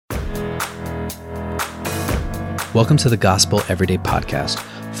Welcome to the Gospel Everyday Podcast,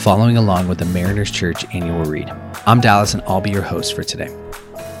 following along with the Mariners Church annual read. I'm Dallas and I'll be your host for today.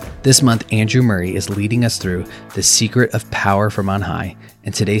 This month, Andrew Murray is leading us through the secret of power from on high,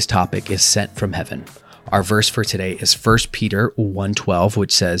 and today's topic is sent from heaven. Our verse for today is 1 Peter 1:12,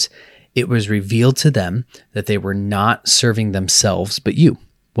 which says, "It was revealed to them that they were not serving themselves, but you,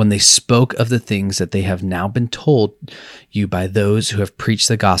 when they spoke of the things that they have now been told you by those who have preached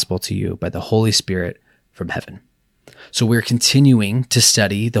the gospel to you by the Holy Spirit from heaven." So we're continuing to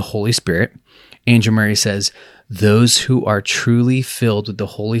study the Holy Spirit. Andrew Murray says, those who are truly filled with the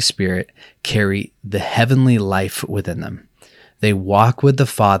Holy Spirit carry the heavenly life within them. They walk with the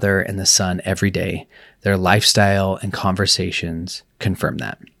Father and the Son every day. Their lifestyle and conversations confirm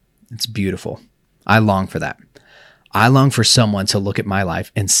that. It's beautiful. I long for that. I long for someone to look at my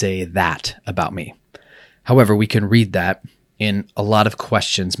life and say that about me. However, we can read that and a lot of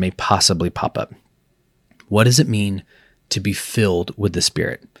questions may possibly pop up. What does it mean to be filled with the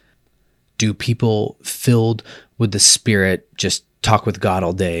Spirit? Do people filled with the Spirit just talk with God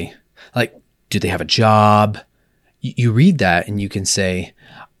all day? Like, do they have a job? You read that and you can say,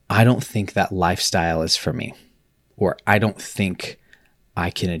 I don't think that lifestyle is for me, or I don't think I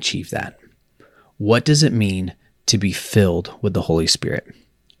can achieve that. What does it mean to be filled with the Holy Spirit?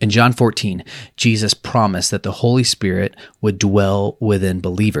 In John 14, Jesus promised that the Holy Spirit would dwell within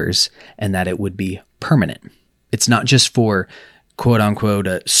believers and that it would be permanent. It's not just for quote unquote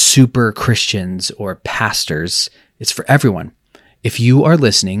super Christians or pastors. It's for everyone. If you are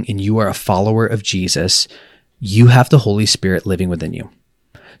listening and you are a follower of Jesus, you have the Holy Spirit living within you.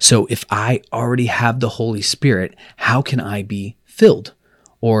 So if I already have the Holy Spirit, how can I be filled?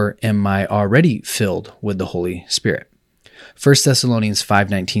 Or am I already filled with the Holy Spirit? 1 Thessalonians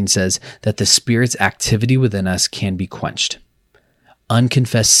 5:19 says that the Spirit's activity within us can be quenched.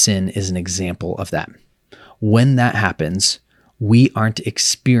 Unconfessed sin is an example of that. When that happens, we aren't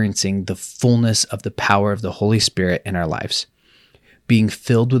experiencing the fullness of the power of the Holy Spirit in our lives. Being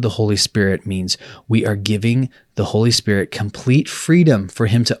filled with the Holy Spirit means we are giving the Holy Spirit complete freedom for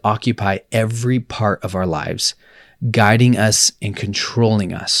Him to occupy every part of our lives, guiding us and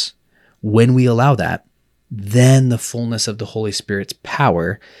controlling us. When we allow that, then the fullness of the Holy Spirit's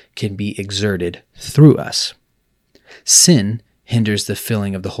power can be exerted through us. Sin hinders the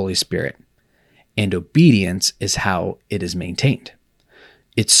filling of the Holy Spirit, and obedience is how it is maintained.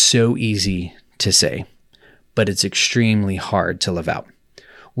 It's so easy to say, but it's extremely hard to live out.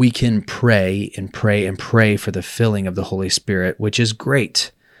 We can pray and pray and pray for the filling of the Holy Spirit, which is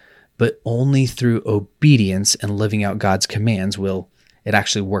great, but only through obedience and living out God's commands will it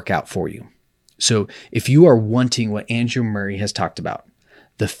actually work out for you. So if you are wanting what Andrew Murray has talked about,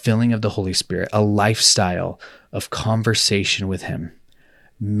 the filling of the Holy Spirit, a lifestyle of conversation with Him,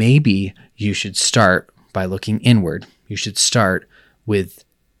 maybe you should start by looking inward. You should start with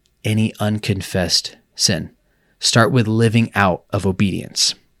any unconfessed sin. Start with living out of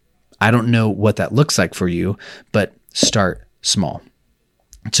obedience. I don't know what that looks like for you, but start small.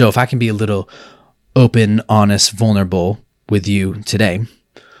 So if I can be a little open, honest, vulnerable with you today,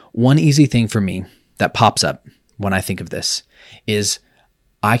 one easy thing for me that pops up when I think of this is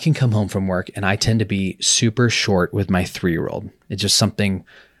I can come home from work and I tend to be super short with my 3-year-old. It's just something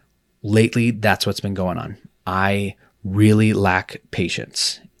lately, that's what's been going on. I really lack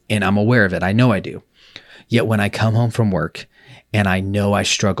patience and I'm aware of it. I know I do. Yet when I come home from work and I know I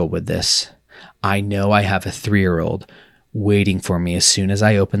struggle with this, I know I have a 3-year-old waiting for me as soon as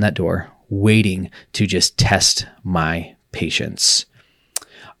I open that door, waiting to just test my patience.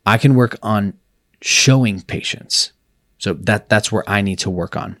 I can work on showing patience. So that's where I need to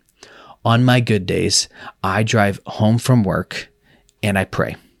work on. On my good days, I drive home from work and I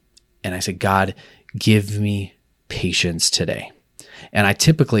pray. And I say, God, give me patience today. And I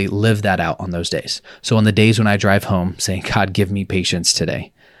typically live that out on those days. So on the days when I drive home saying, God, give me patience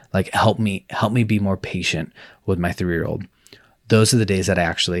today. Like help me be more patient with my 3-year-old. Those are the days that I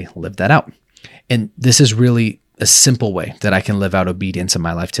actually live that out. And this is really a simple way that I can live out obedience in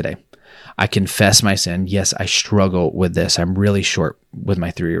my life today. I confess my sin. Yes, I struggle with this. I'm really short with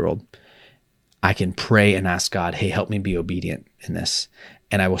my 3-year-old. I can pray and ask God, hey, help me be obedient in this.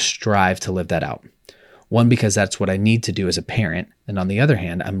 And I will strive to live that out. One, because that's what I need to do as a parent. And on the other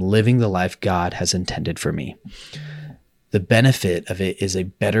hand, I'm living the life God has intended for me. The benefit of it is a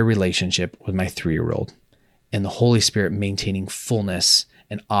better relationship with my 3-year-old and the Holy Spirit maintaining fullness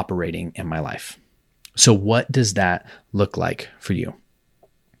and operating in my life. So what does that look like for you?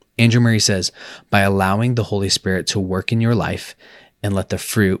 Andrew Murray says, by allowing the Holy Spirit to work in your life and let the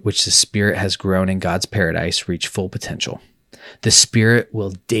fruit which the Spirit has grown in God's paradise reach full potential. The Spirit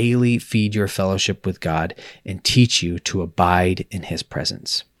will daily feed your fellowship with God and teach you to abide in His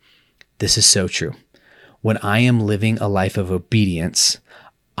presence. This is so true. When I am living a life of obedience,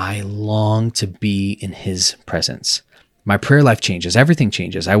 I long to be in His presence. My prayer life changes. Everything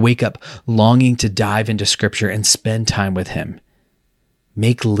changes. I wake up longing to dive into Scripture and spend time with Him.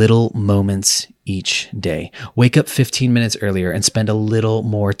 Make little moments each day. Wake up 15 minutes earlier and spend a little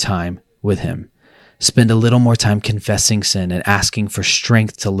more time with Him. Spend a little more time confessing sin and asking for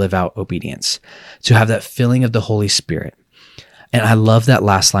strength to live out obedience, to have that filling of the Holy Spirit. And I love that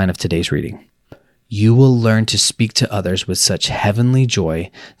last line of today's reading. You will learn to speak to others with such heavenly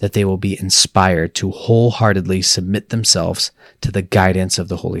joy that they will be inspired to wholeheartedly submit themselves to the guidance of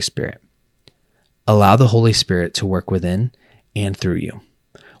the Holy Spirit. Allow the Holy Spirit to work within and through you.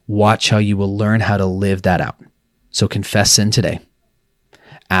 Watch how you will learn how to live that out. So confess sin today.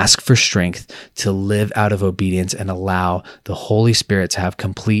 Ask for strength to live out of obedience and allow the Holy Spirit to have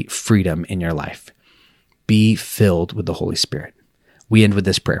complete freedom in your life. Be filled with the Holy Spirit. We end with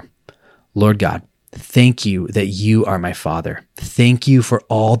this prayer. Lord God, thank you that you are my Father. Thank you for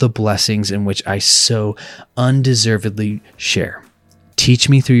all the blessings in which I so undeservedly share. Teach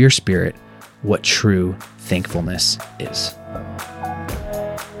me through your Spirit what true thankfulness is.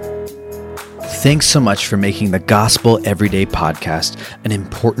 Thanks so much for making the Gospel Everyday podcast an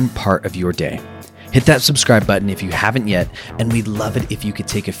important part of your day. Hit that subscribe button if you haven't yet, and we'd love it if you could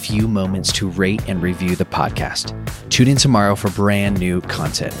take a few moments to rate and review the podcast. Tune in tomorrow for brand new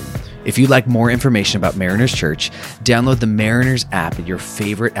content. If you'd like more information about Mariners Church, download the Mariners app at your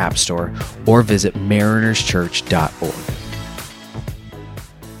favorite app store or visit marinerschurch.org.